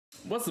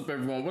What's up,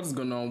 everyone? What is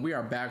going on? We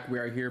are back. We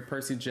are here,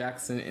 Percy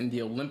Jackson and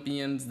the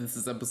Olympians. This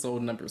is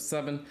episode number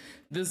 7.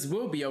 This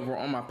will be over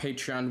on my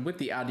Patreon with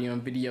the audio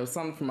and video.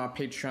 Sign up for my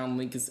Patreon.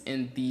 Link is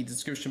in the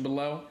description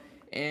below.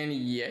 And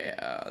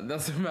yeah,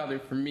 that's about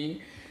it for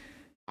me.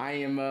 I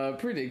am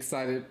pretty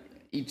excited.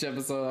 Each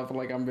episode, I feel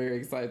like I'm very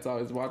excited to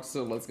always watch.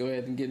 So let's go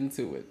ahead and get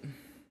into it.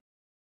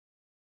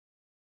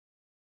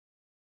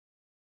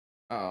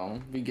 Oh,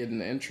 we getting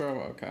the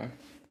intro? Okay.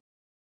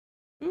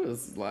 Ooh,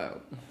 this is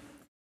loud.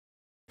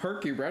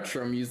 Perky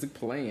retro music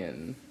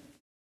playing.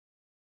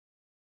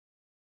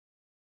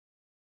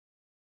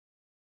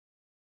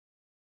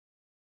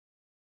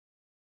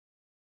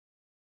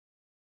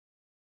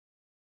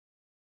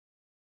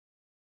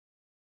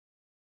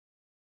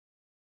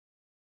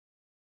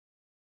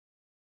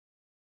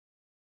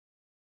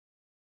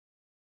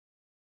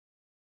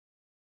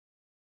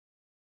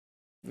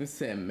 They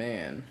said,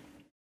 man.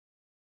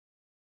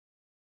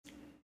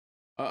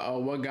 Uh-oh,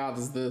 what god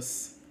is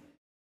this?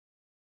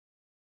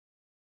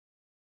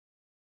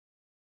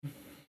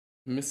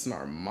 Missing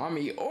our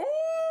mommy.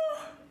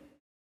 Oh!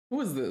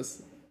 Who is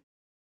this?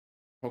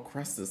 Oh,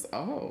 Crestus.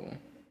 Oh.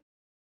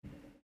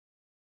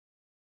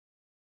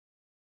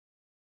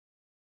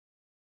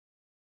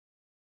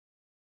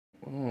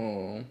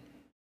 Oh.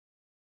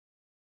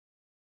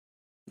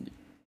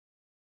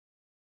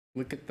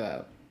 Look at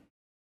that.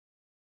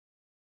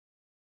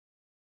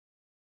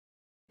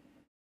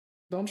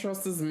 Don't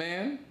trust this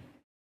man.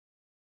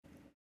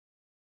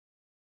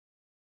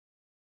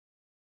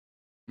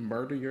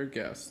 Murder your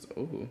guest.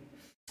 Oh.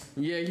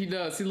 Yeah, he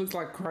does. He looks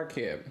like a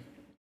crackhead.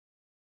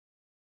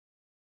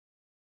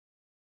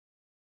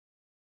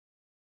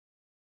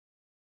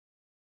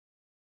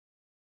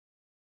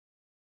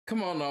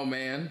 Come on, old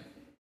man.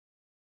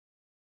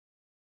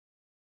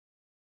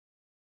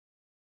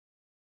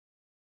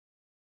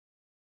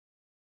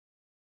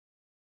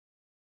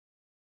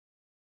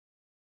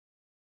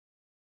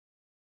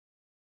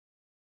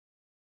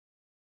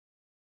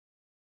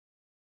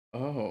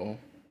 Oh.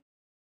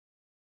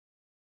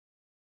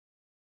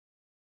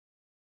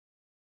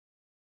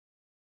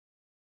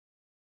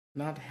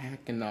 Not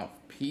hacking off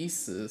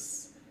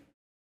pieces.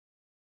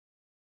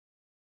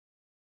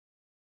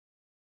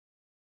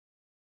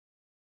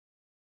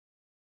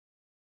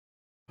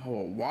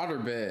 Oh, a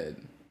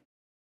waterbed.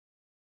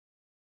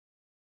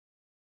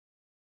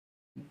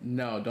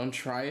 No, don't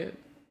try it.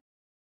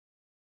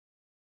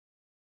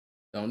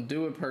 Don't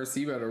do it,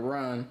 Percy. You better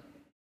run.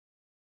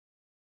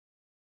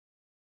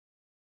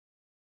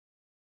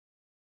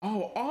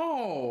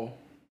 Oh.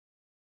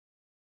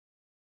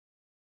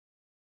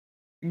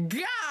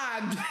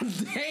 God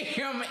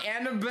damn,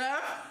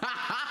 Annabeth.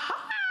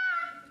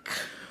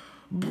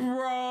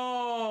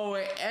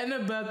 Bro,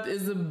 Annabeth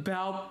is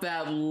about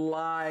that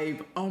life.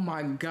 Oh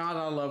my God,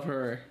 I love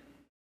her.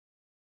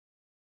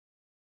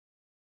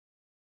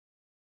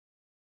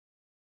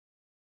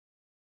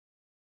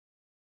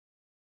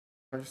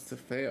 First to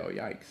fail,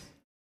 yikes.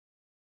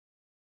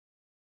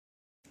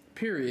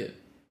 Period.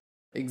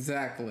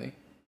 Exactly.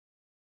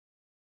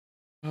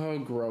 Oh,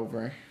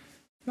 Grover.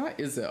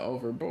 Not is it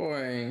over,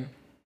 boy.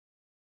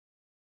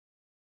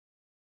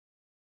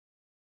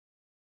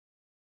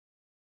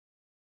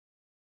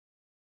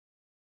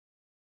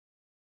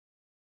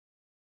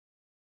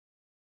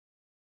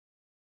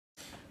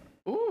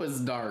 Ooh, it's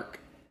dark.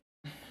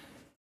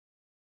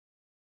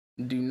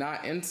 Do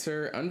not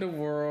enter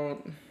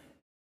Underworld.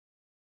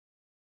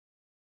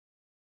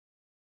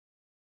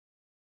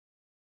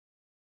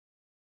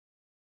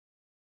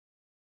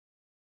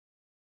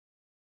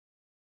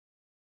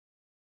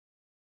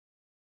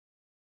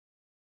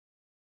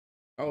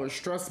 Oh, a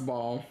stress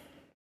ball.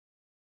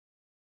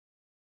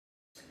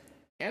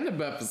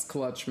 Annabeth is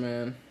clutch,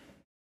 man.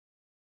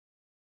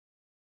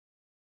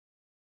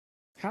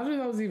 How do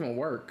those even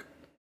work?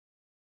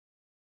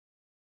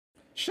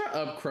 Shut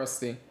up,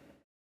 Krusty.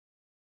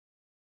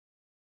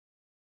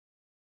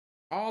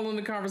 All in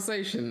the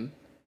conversation.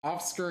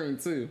 Off screen,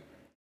 too.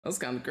 That's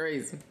kind of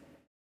crazy.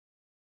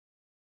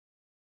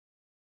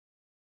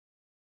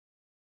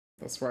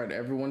 That's right,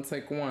 everyone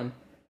take one.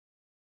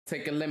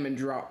 Take a lemon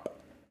drop.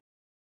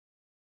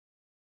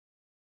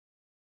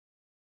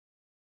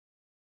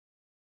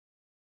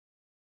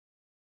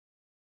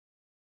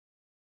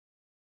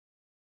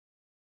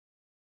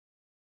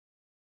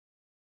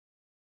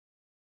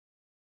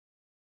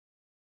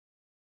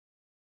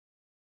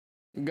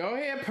 Go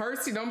ahead,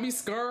 Percy, don't be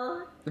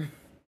scared.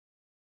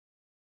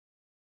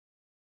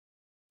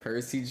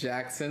 Percy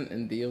Jackson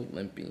and the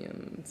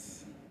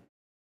Olympians.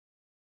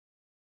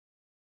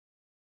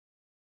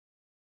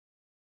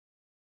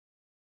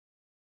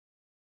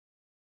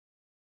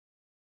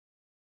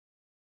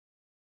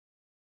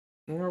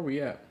 Where are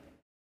we at?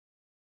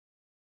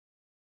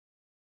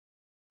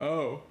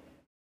 Oh.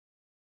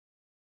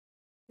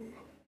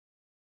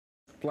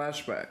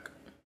 Flashback.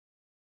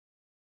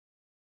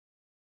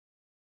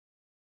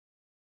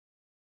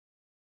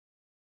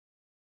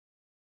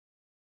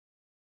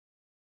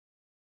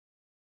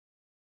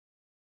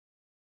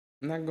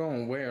 Not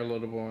going where,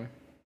 little boy?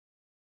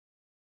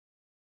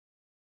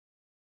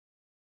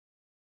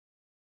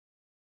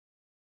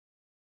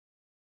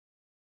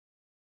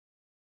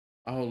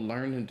 Oh,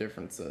 learning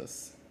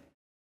differences.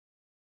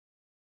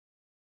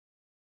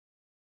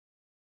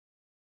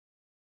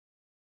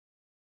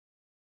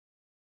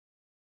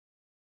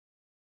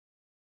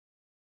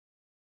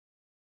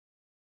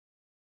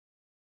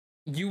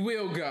 You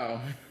will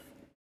go.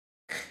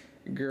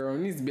 Girl, it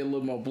needs to be a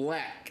little more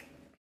black.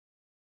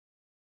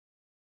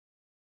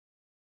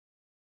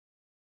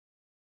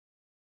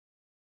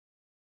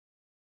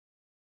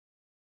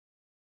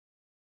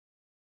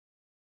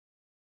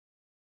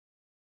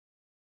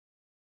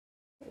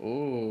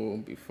 Oh,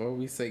 before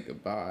we say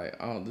goodbye.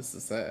 Oh, this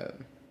is sad.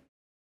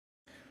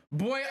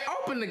 Boy,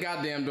 open the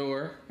goddamn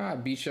door. I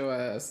beat your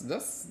ass.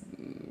 That's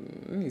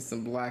you need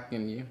some black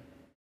in you.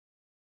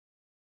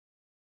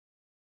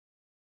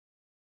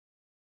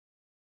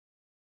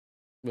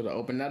 Better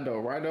open that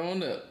door right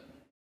on up.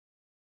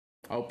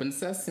 Open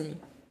sesame.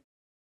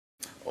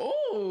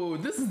 Oh,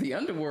 this is the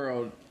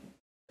underworld.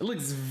 It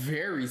looks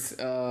very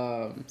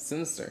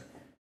sinister.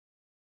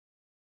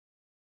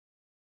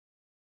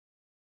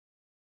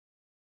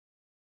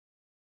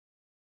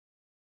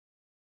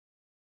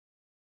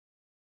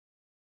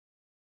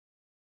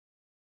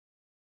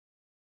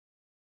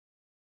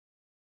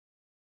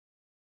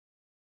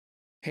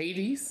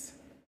 Hades.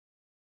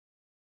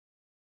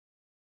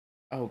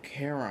 Oh,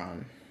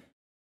 Charon.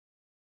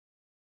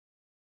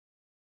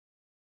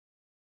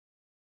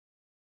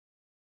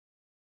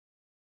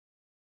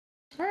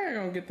 How are you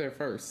gonna get there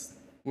first?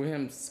 With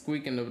him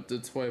squeaking the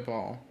toy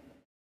ball.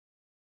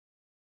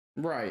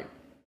 Right.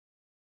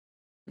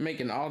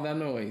 Making all that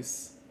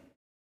noise.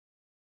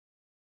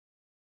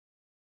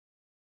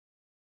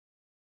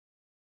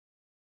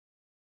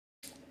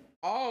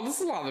 Oh, this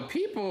is a lot of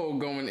people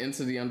going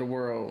into the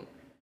underworld.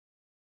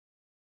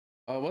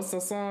 What's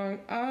that song?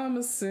 I'm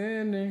a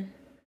sinner.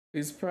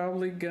 He's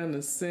probably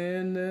gonna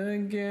sin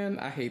again.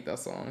 I hate that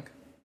song.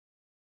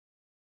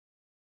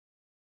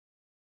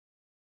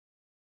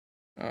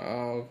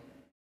 Uh-oh.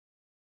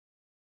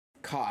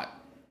 Caught.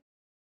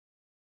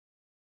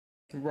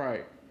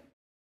 Right.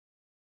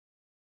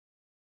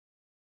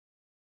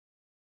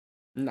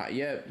 Not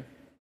yet.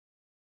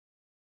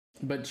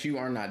 But you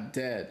are not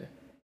dead.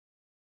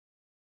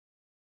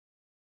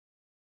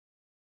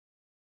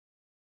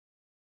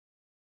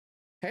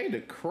 Hey,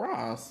 the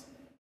cross.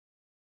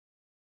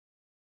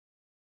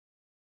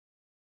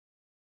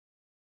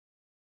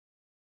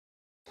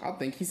 I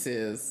think he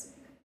says,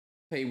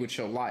 pay with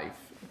your life.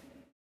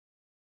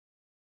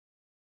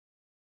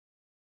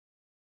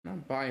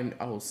 Not buying.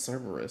 Oh,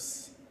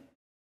 Cerberus.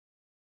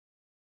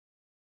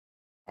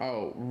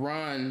 Oh,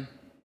 run.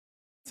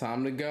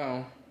 Time to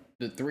go.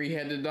 The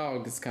three-headed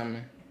dog is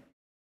coming.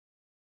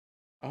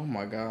 Oh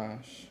my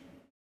gosh.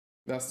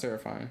 That's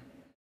terrifying.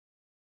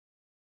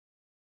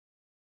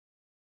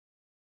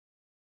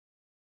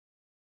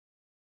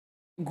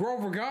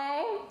 Grover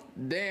gone?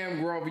 Damn,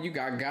 Grover, you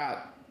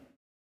got.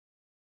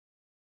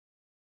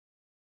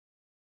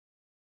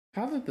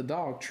 How did the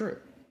dog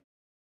trip?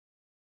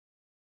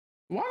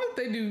 Why did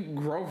they do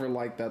Grover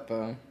like that,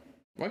 though?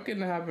 Why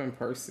couldn't it have been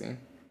Percy?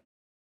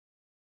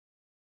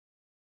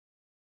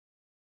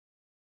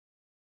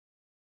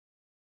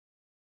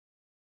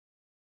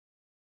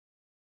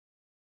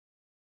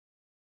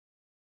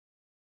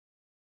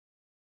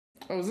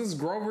 Oh, is this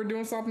Grover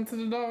doing something to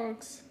the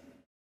dogs?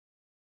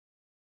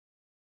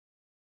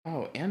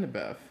 Oh,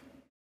 Annabeth.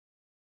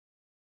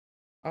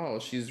 Oh,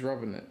 she's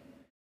rubbing it.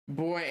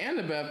 Boy,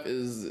 Annabeth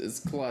is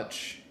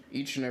clutch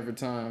each and every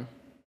time.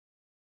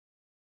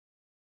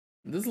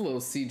 This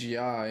little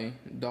CGI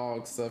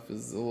dog stuff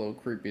is a little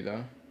creepy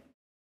though.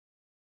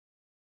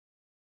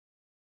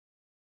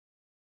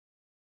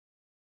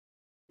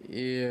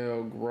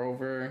 Ew,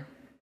 Grover.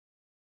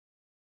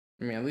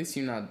 I mean, at least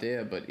you're not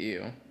dead, but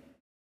ew.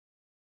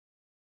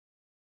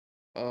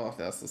 Oh,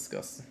 that's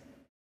disgusting.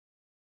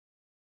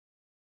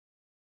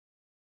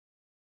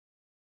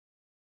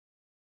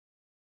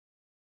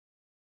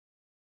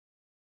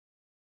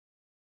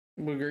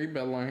 Well, girl, you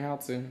better learn how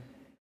to.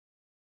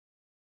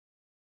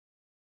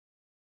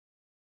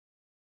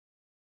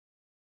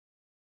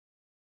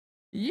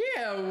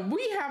 Yeah,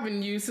 we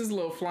haven't used his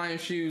little flying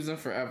shoes in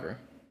forever.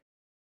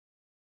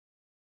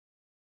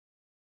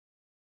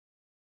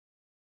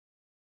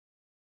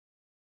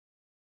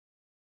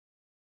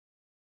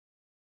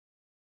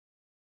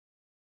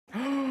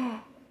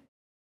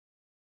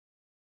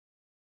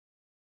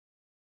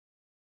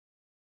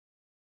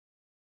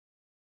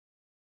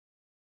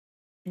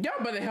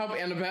 Y'all better help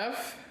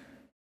Annabeth.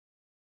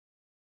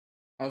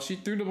 Oh, she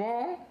threw the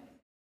ball?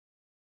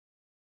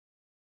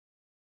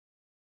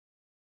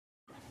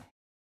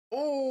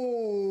 Oh,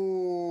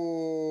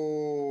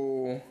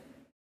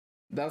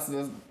 that's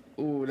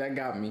ooh, that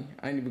got me.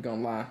 I ain't even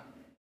gonna lie.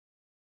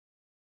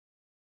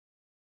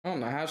 I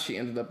don't know how she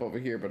ended up over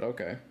here, but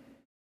okay.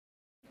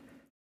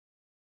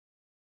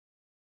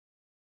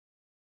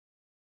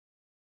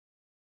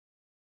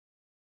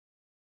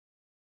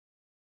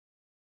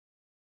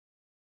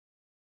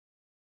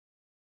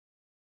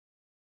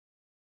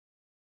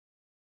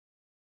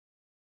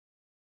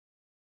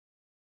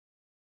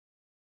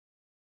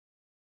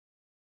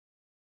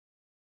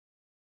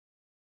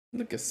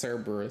 Look at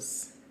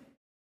Cerberus.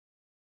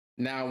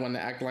 Now I want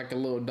to act like a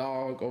little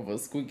dog over a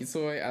squeaky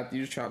toy after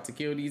you tried to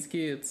kill these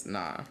kids?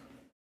 Nah.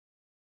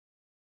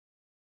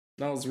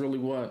 That was really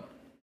what?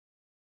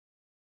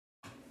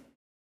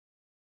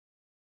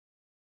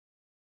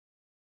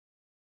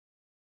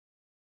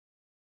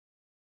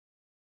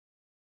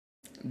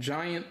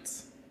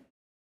 Giants.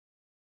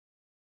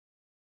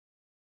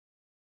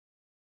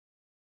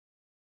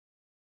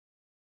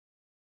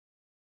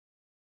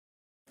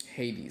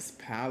 Hades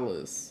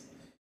Palace.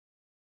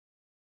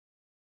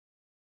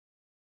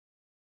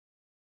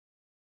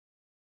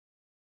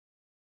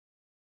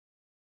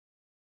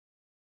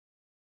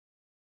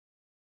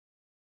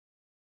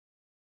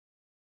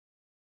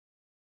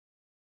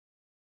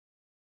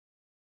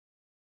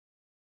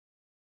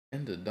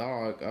 And the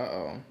dog.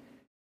 Uh-oh.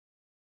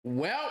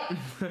 Well,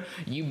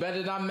 you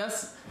better not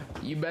mess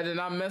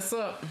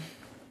up.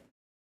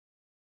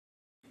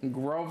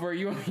 Grover,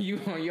 you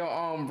on your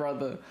own,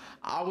 brother.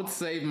 I would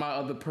save my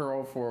other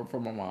pearl for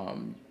my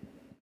mom.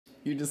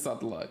 You just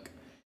suck luck.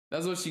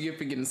 That's what you get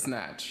for getting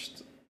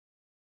snatched.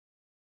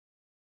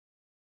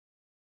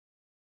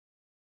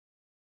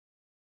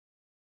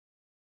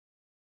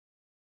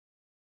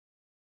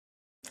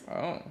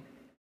 Oh.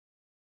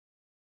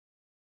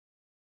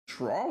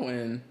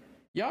 Drawing?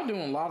 Y'all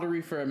doing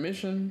lottery for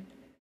admission?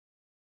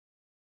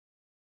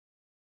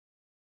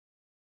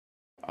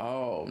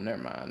 Oh,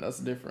 never mind. That's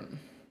different.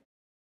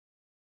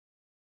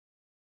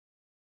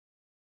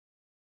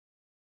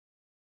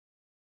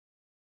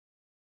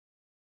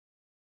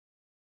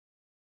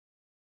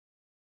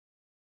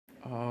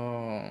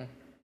 Oh.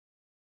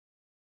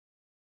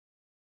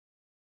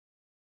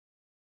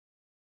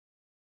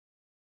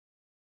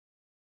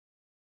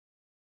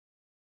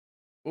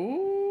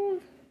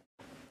 Ooh.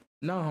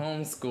 No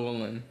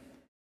homeschooling.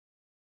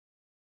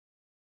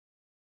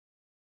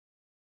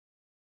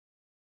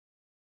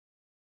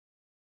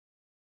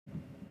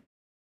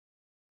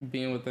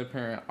 Being with their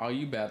parent. Oh,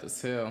 you bad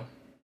as hell.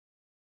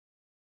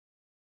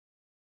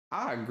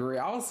 I agree.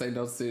 I would say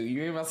no too.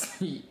 You ain't about to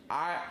see.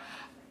 I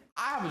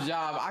have a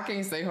job. I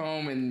can't stay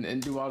home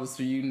and do all this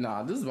for you.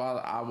 Nah, this is why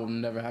I will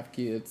never have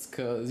kids.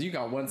 Cause you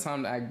got one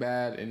time to act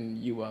bad and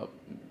you up.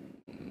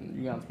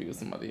 You got to be with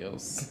somebody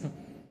else.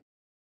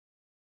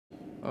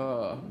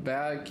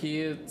 Bad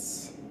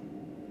kids.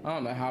 I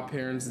don't know how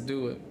parents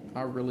do it.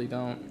 I really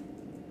don't.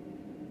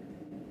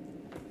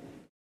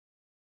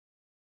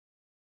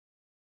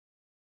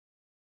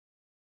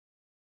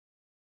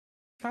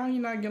 How are you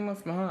not getting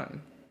left behind?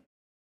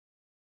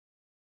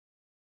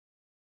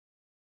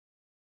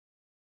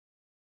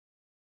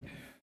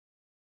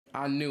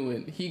 I knew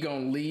it. He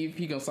gonna leave.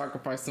 He gonna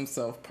sacrifice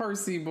himself.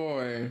 Percy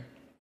boy.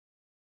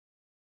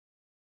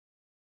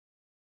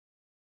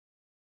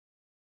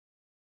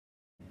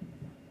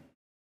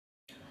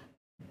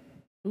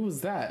 Who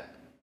was that?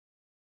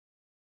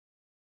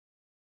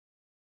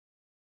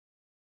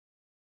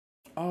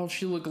 Oh,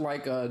 she looked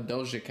like a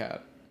Doja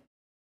Cat.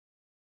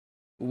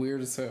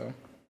 Weird as hell.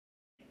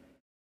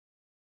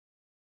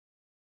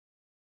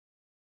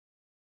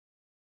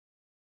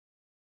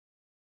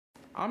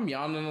 I'm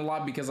yawning a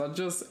lot because I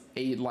just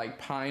ate like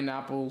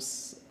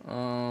pineapples.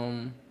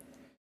 And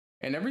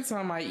every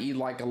time I eat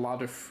like a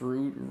lot of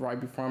fruit right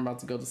before I'm about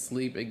to go to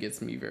sleep, it gets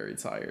me very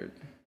tired.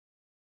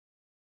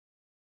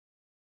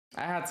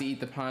 I had to eat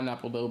the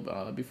pineapple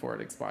though before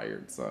it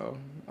expired, so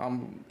I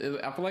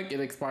feel like it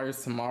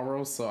expires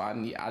tomorrow, so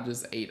I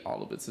just ate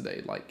all of it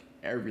today, like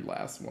every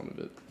last one of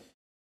it.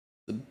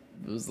 It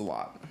was a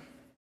lot.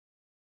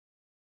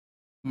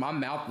 My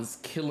mouth is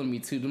killing me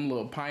too. Them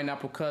little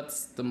pineapple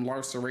cuts, them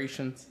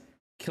lacerations,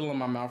 killing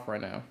my mouth right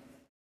now.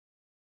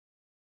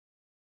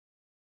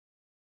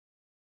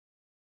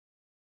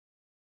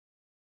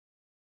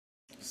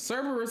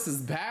 Cerberus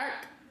is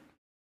back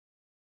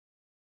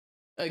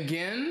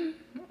again.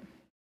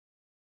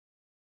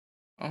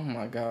 Oh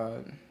my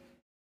god.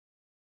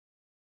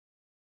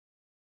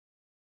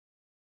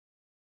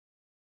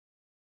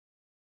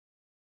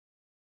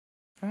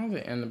 How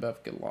did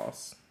Annabeth get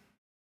lost?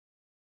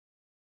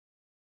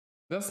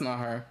 That's not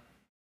her.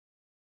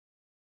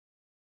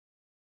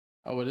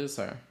 Oh, it is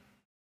her.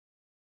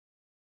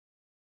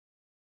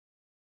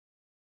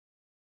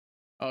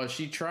 Oh, is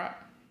she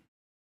trapped?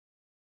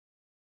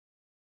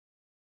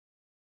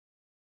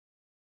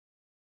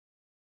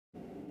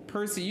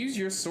 Percy, use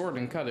your sword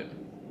and cut it.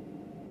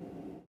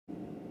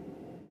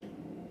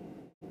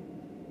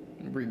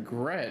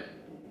 Regret?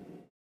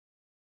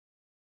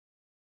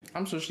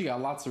 I'm sure she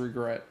got lots of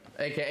regret.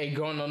 AKA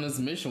going on this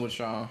mission with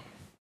y'all.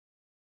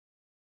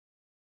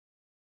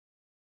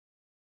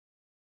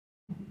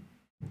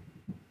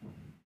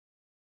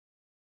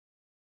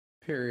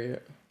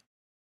 Period.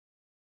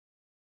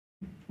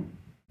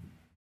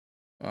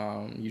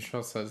 You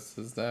trust us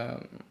is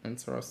that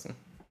interesting?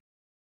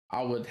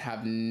 I would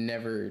have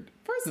never.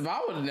 First of all,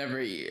 I would have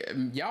never.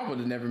 Y'all would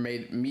have never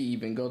made me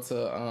even go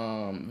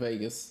to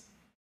Vegas.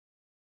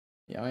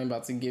 Y'all ain't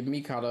about to get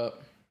me caught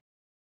up.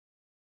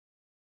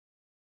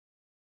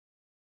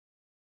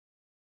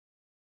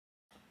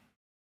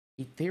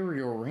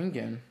 Ethereal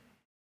ringing.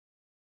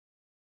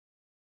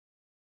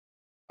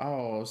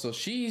 Oh, so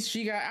she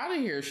got out of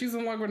here. She's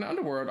no longer in the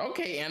underworld.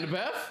 Okay,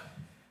 Annabeth,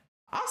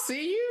 I'll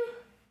see you.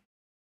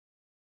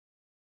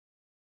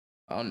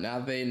 Oh, now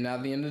they in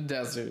the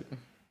desert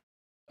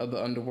of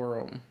the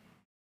underworld.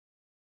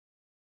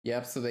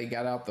 Yep, so they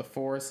got out the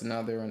forest and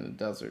now they're in the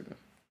desert.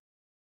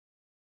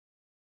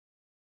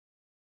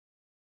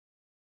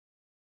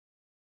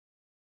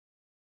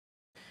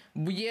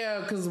 But yeah,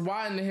 because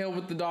why in the hell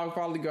would the dog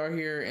finally go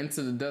here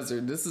into the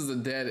desert? This is a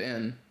dead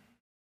end.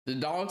 The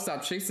dog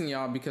stopped chasing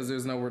y'all because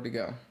there's nowhere to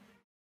go.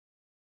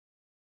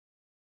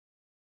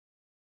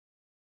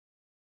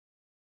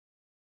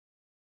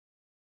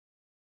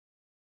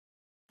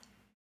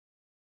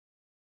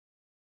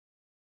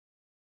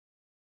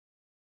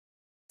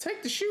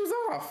 Take the shoes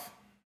off.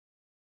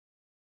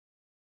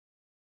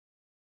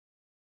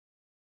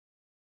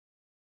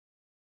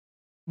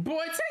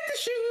 Boy, take the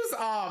shoes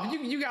off.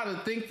 You gotta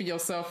think for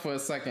yourself for a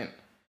second.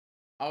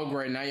 Oh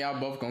great, now y'all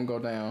both gonna go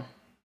down.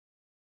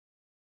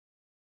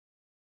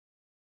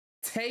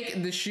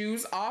 Take the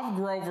shoes off,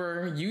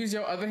 Grover. Use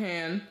your other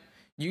hand.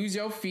 Use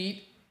your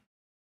feet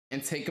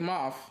and take them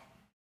off.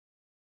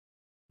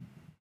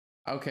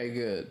 Okay,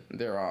 good.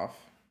 They're off.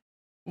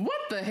 What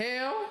the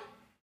hell?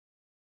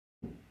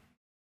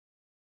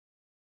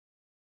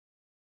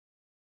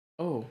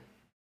 Oh.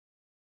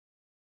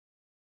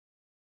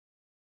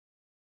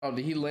 Oh,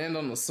 did he land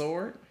on the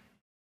sword?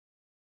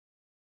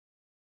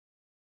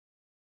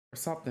 Or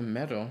something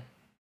metal?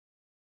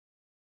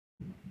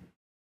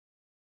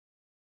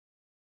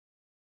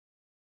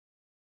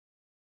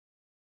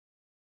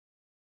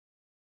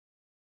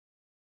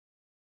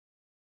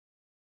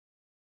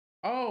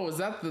 Oh, is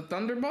that the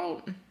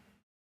thunderbolt?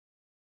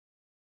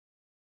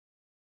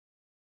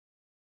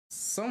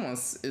 Someone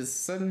is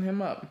setting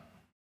him up.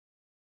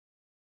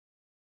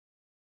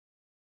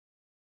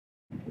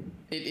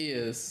 It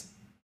is.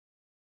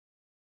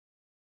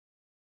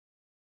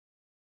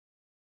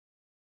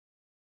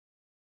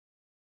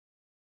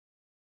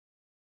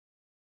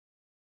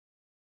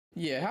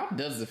 Yeah, how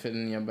does it fit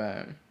in your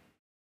bag?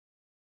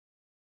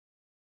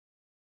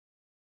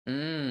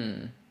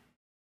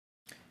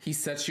 He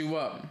set you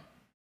up.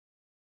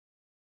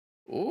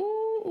 Ooh,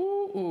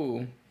 ooh,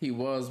 ooh. He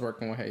was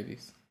working with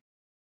Hades.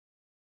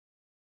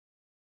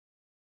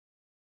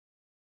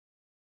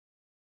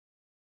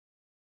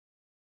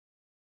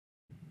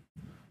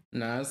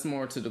 Nah, it's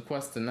more to the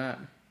quest than that.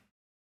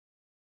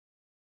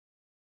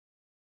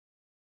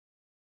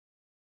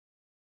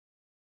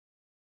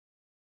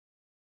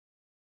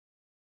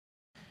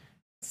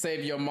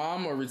 Save your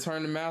mom or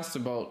return the master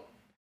boat.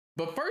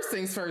 But first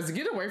things first,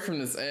 get away from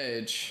this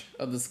edge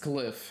of this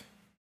cliff.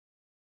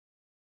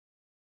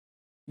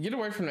 Get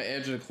away from the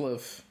edge of the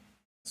cliff.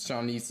 That's what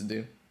y'all needs to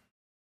do.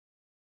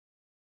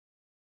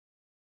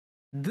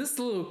 This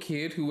little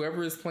kid,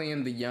 whoever is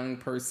playing the younger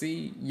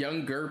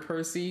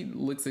Percy,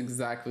 looks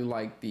exactly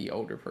like the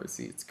older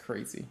Percy. It's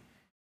crazy.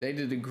 They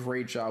did a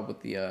great job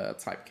with the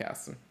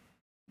typecasting.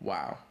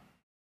 Wow.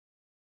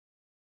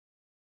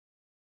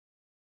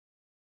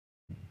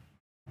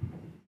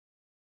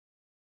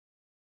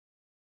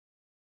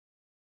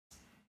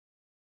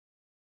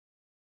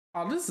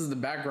 Oh, this is the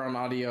background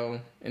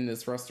audio in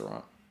this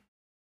restaurant.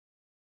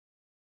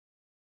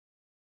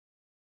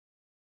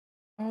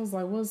 I was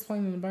like, what's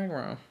playing in the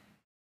background?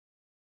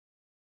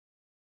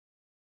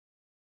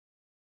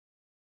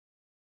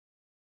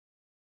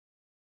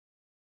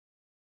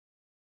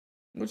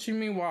 What you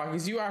mean why?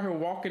 Because you out here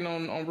walking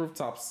on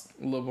rooftops,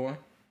 little boy.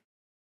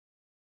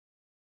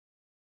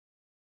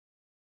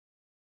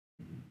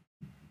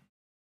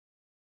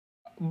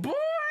 Boy,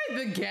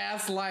 the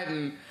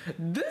gaslighting.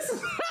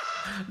 This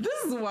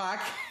this is why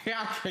I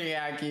can't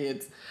have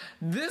kids.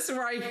 This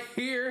right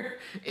here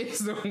is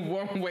the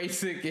one-way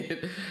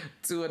ticket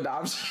to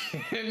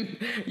adoption.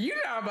 You're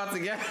not about to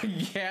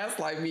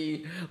gaslight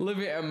me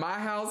living at my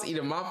house,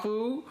 eating my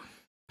food,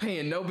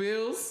 paying no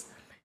bills,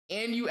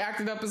 and you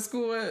acted up in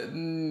school.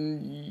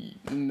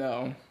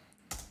 No.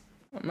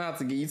 I'm about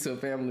to get you to a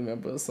family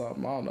member or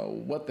something. I don't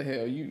know what the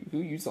hell who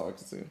you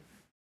talking to.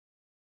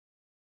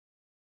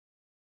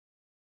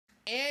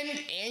 And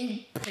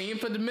paying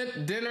for the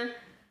dinner.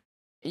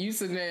 And you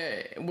sitting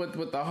there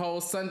with the whole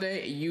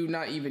Sunday, you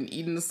not even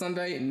eating the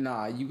Sunday?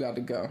 Nah, you got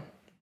to go.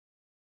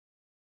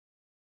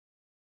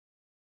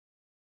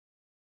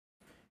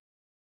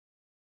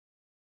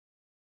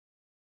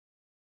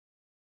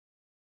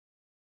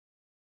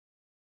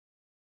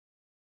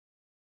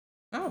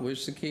 I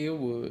wish the kid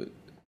would.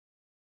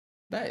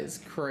 That is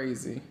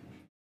crazy.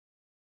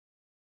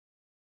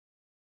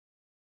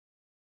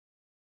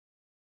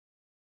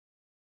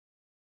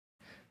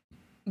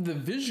 The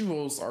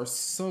visuals are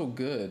so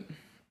good.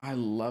 I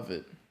love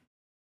it.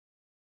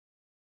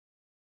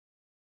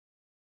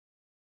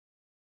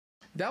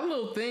 That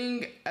little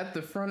thing at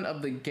the front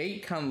of the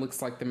gate kind of looks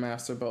like the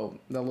master boat.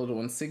 That little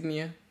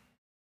insignia.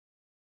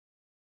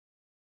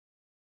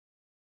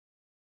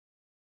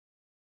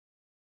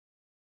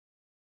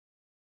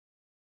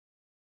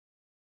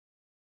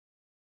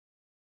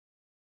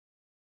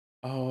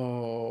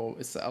 Oh,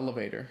 it's the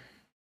elevator.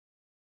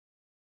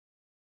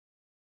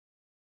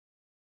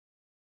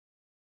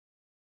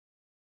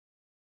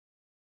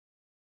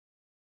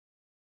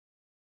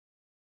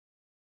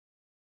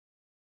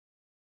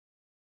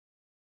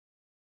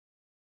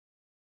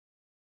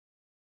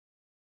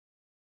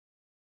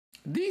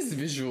 These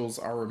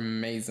visuals are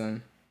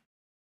amazing.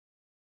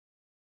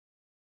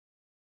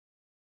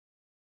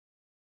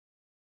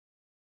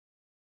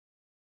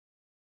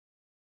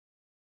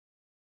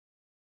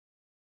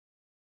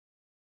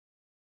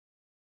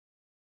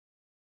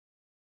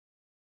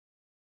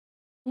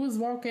 Who is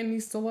walking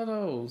these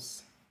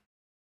stilettos?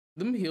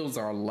 Them heels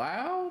are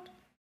loud?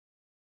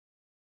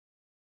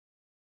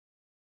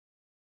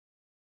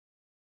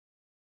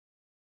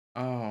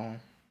 Oh,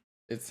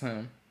 it's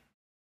him.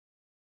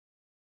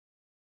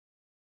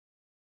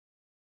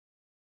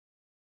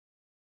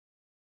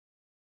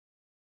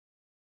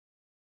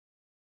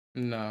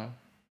 No,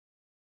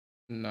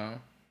 no.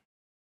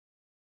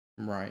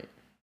 Right.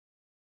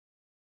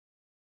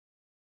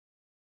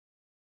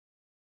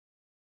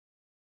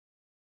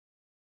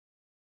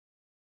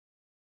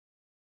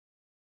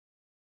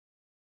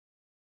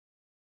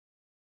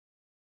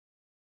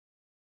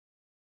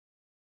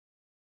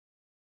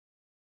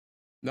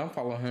 Don't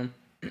follow him.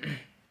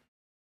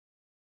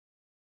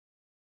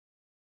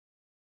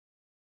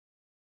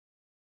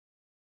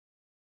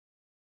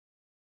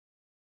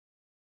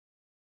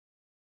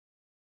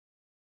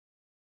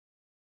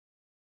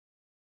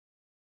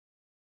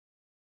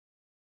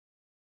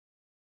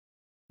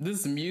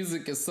 This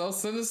music is so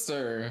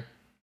sinister.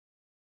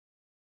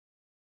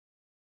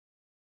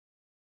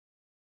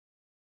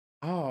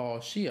 Oh,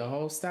 she a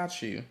whole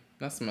statue.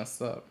 That's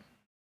messed up.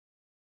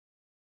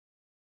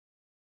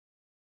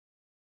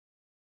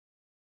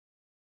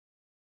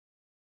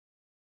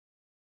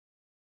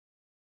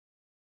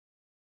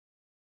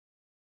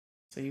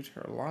 Saved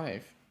her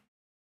life.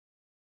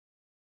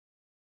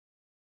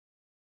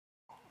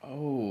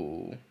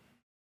 Oh.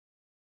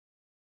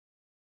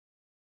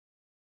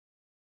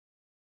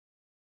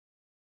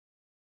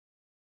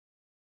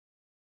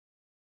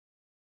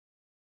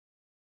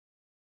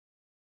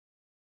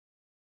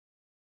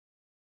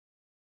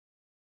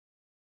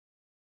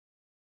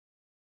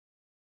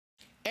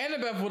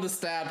 Annabeth would have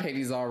stabbed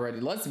Hades already.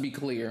 Let's be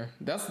clear.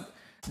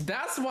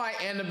 That's why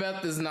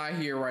Annabeth is not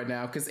here right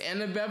now. Because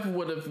Annabeth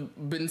would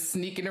have been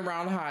sneaking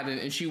around hiding,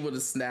 and she would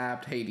have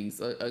snapped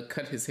Hades,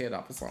 cut his head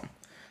off or something.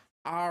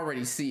 I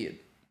already see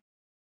it.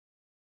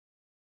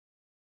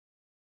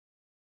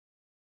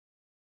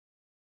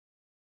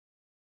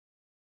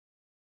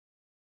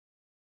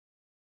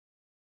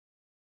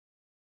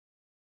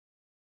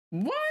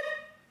 What?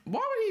 Why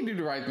would he do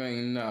the right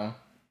thing? No.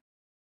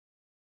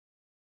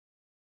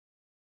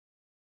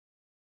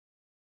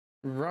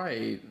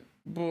 Right.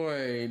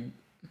 Boy.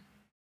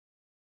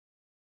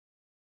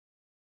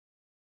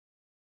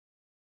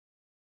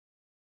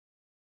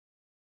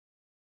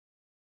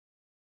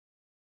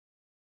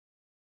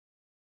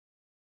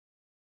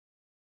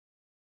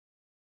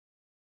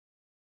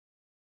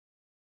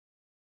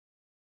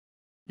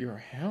 Your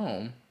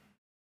helm.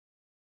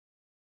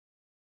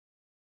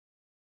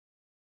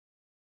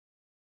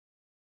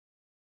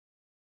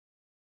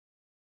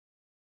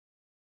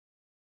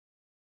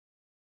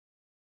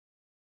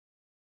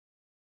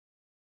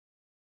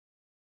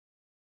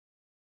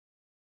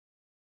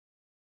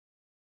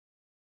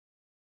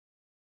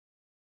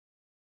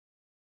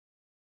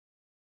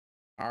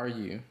 Are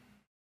you?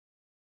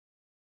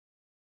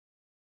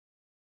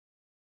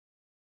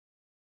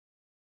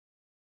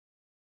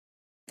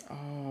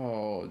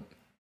 Oh.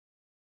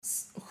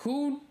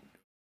 Who?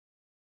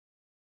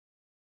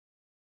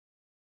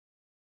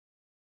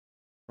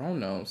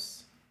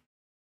 Kronos.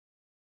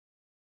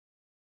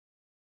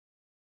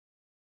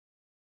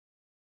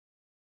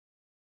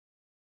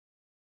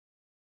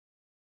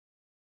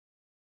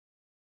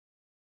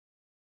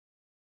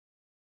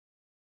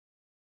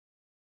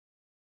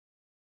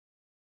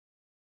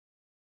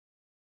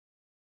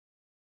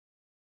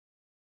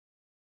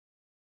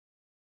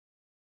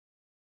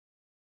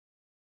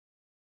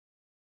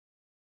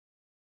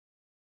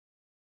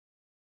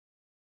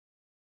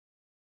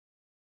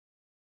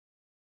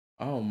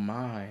 Oh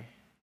my.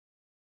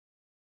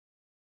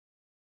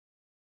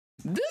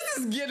 This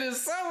is getting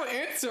so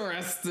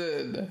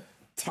interested.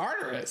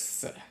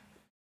 Tartarus.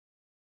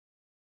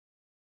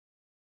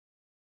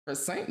 For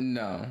Saint?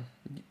 No.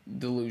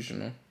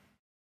 Delusional.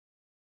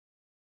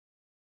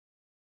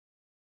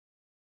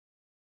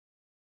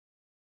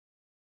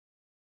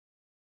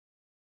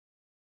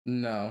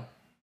 No.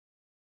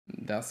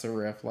 That's a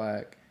red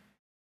flag.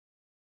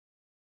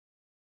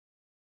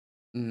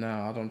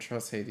 No, I don't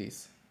trust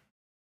Hades.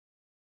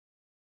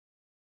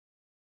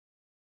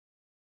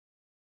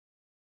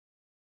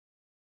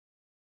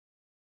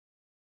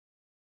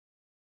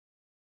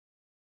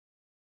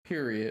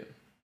 Period.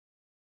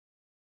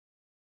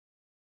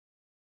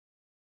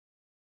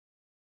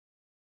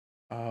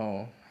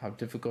 Oh, how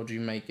difficult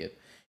you make it.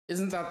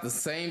 Isn't that the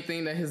same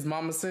thing that his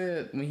mama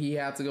said when he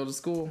had to go to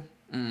school?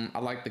 I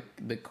like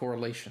the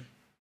correlation.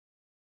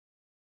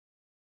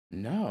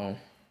 No.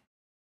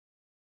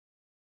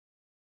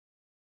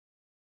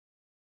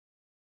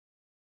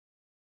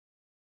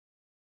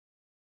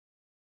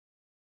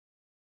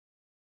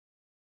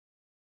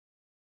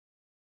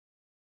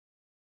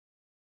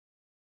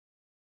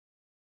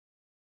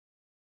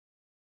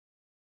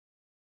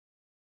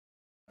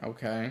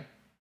 Okay.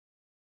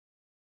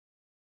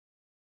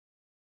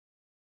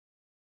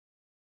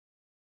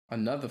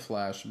 Another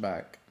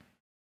flashback.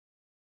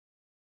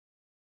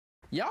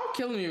 Y'all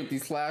killing me with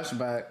these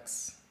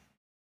flashbacks.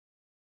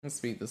 Let's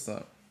speed this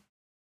up.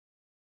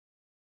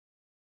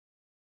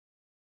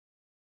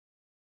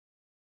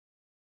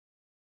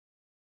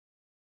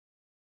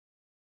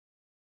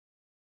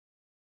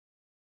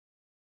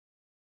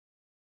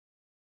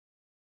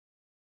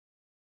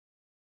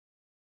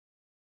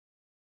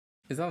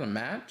 Is that a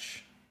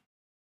match?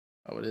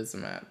 Oh, it is a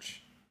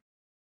match.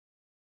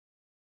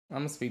 I'm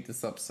gonna speed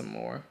this up some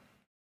more.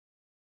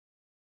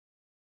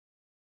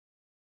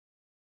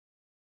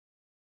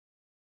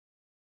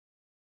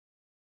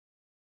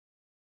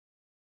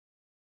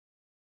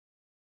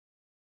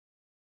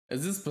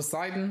 Is this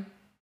Poseidon?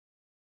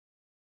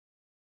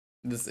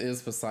 This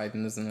is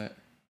Poseidon, isn't it?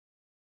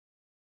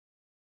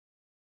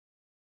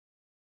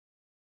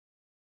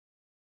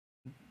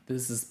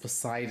 This is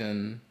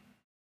Poseidon.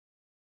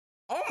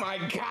 Oh my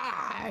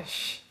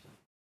gosh!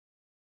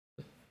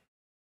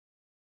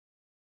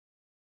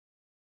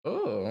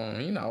 Oh,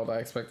 you know what I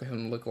expected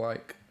him to look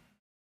like.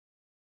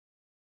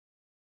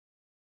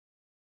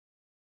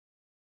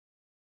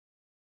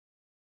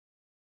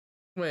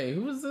 Wait,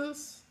 who is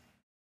this?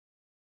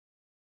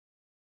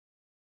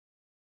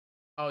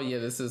 Oh yeah,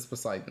 this is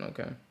Poseidon,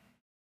 okay.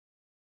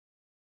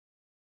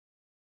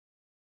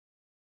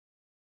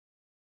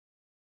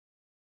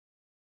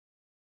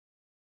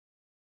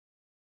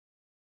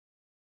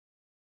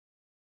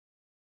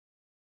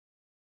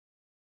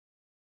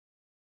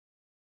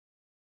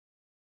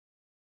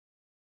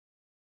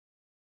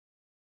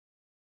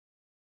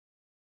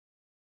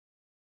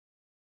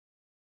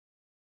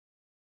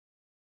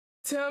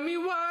 Tell me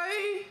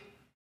why.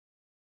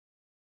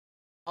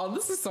 Oh,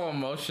 this is so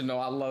emotional.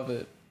 I love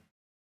it.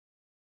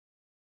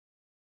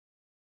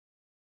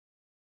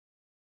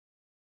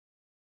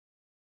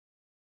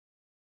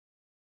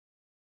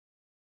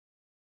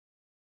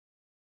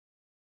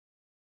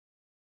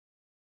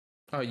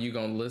 Oh, you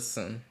gonna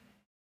listen.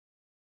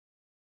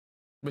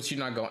 But you're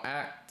not gonna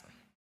act.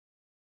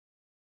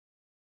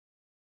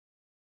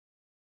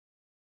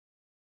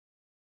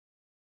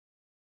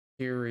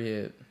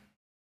 Period.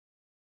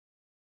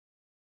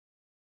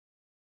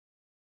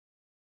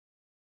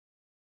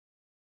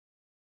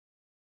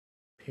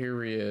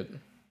 Period.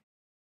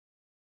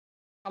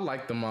 I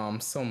like the mom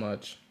so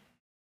much.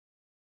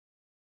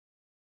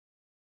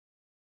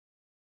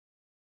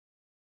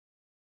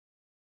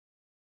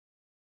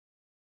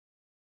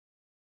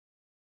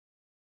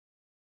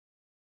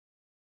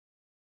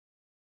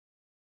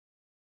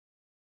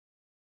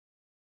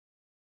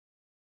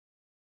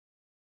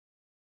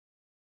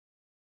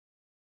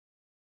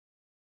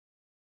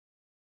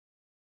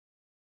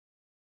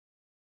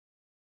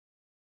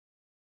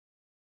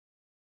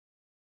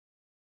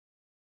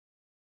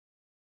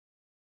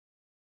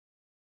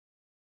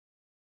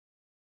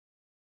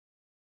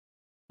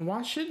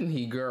 Why shouldn't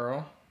he,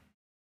 girl?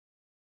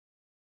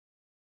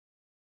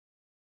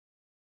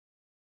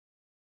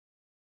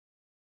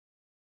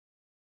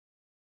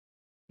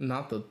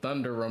 Not the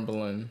thunder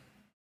rumbling.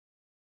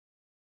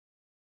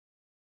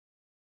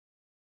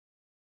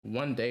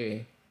 One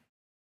day.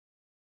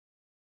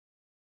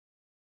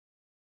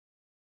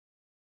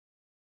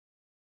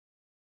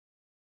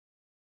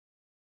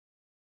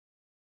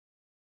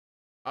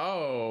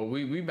 Oh,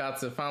 we about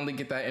to finally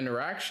get that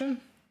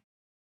interaction?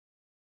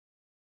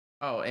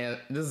 Oh, and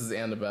this is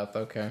Annabeth,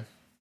 okay.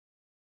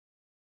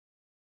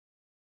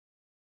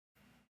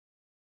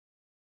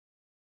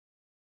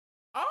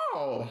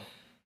 Oh.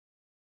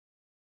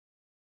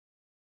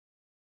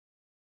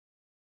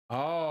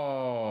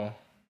 Oh.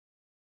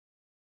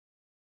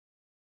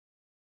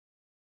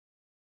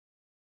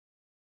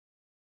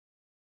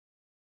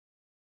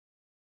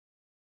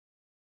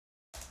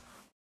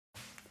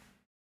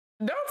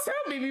 Don't tell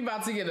me we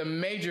about to get a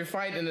major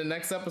fight in the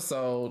next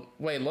episode.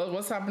 Wait,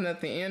 what's happening at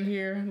the end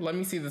here? Let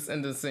me see this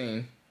end of the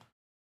scene.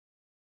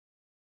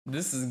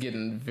 This is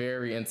getting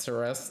very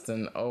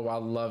interesting. Oh, I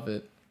love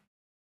it.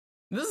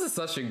 This is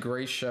such a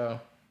great show.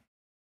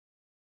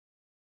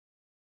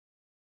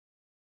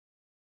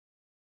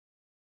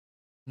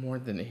 More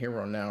than a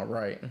hero now,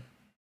 right?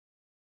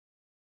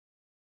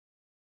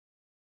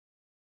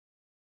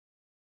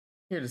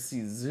 Here to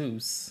see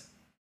Zeus.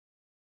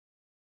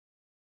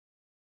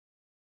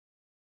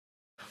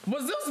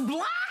 Was Zeus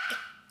black?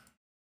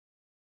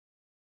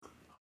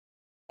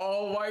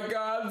 Oh my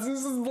god,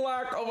 Zeus is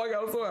black. Oh my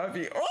god, I'm so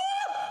happy. Oh!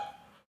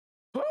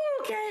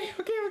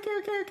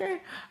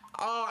 Okay.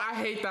 Oh, I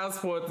hate that I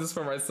spoiled this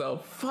for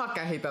myself. Fuck,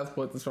 I hate that I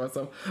spoiled this for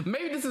myself.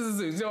 Maybe this is a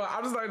Zeus. You know what?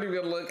 I'm just not even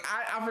gonna look.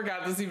 I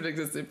forgot this even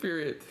existed,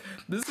 period.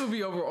 This will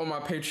be over on my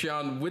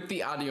Patreon with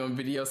the audio and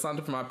video. Sign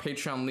up for my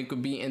Patreon. Link will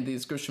be in the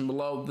description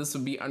below. This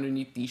will be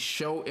underneath the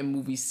show and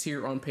movies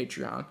here on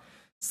Patreon.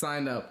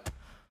 Sign up.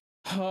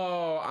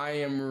 Oh, I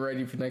am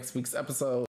ready for next week's episode.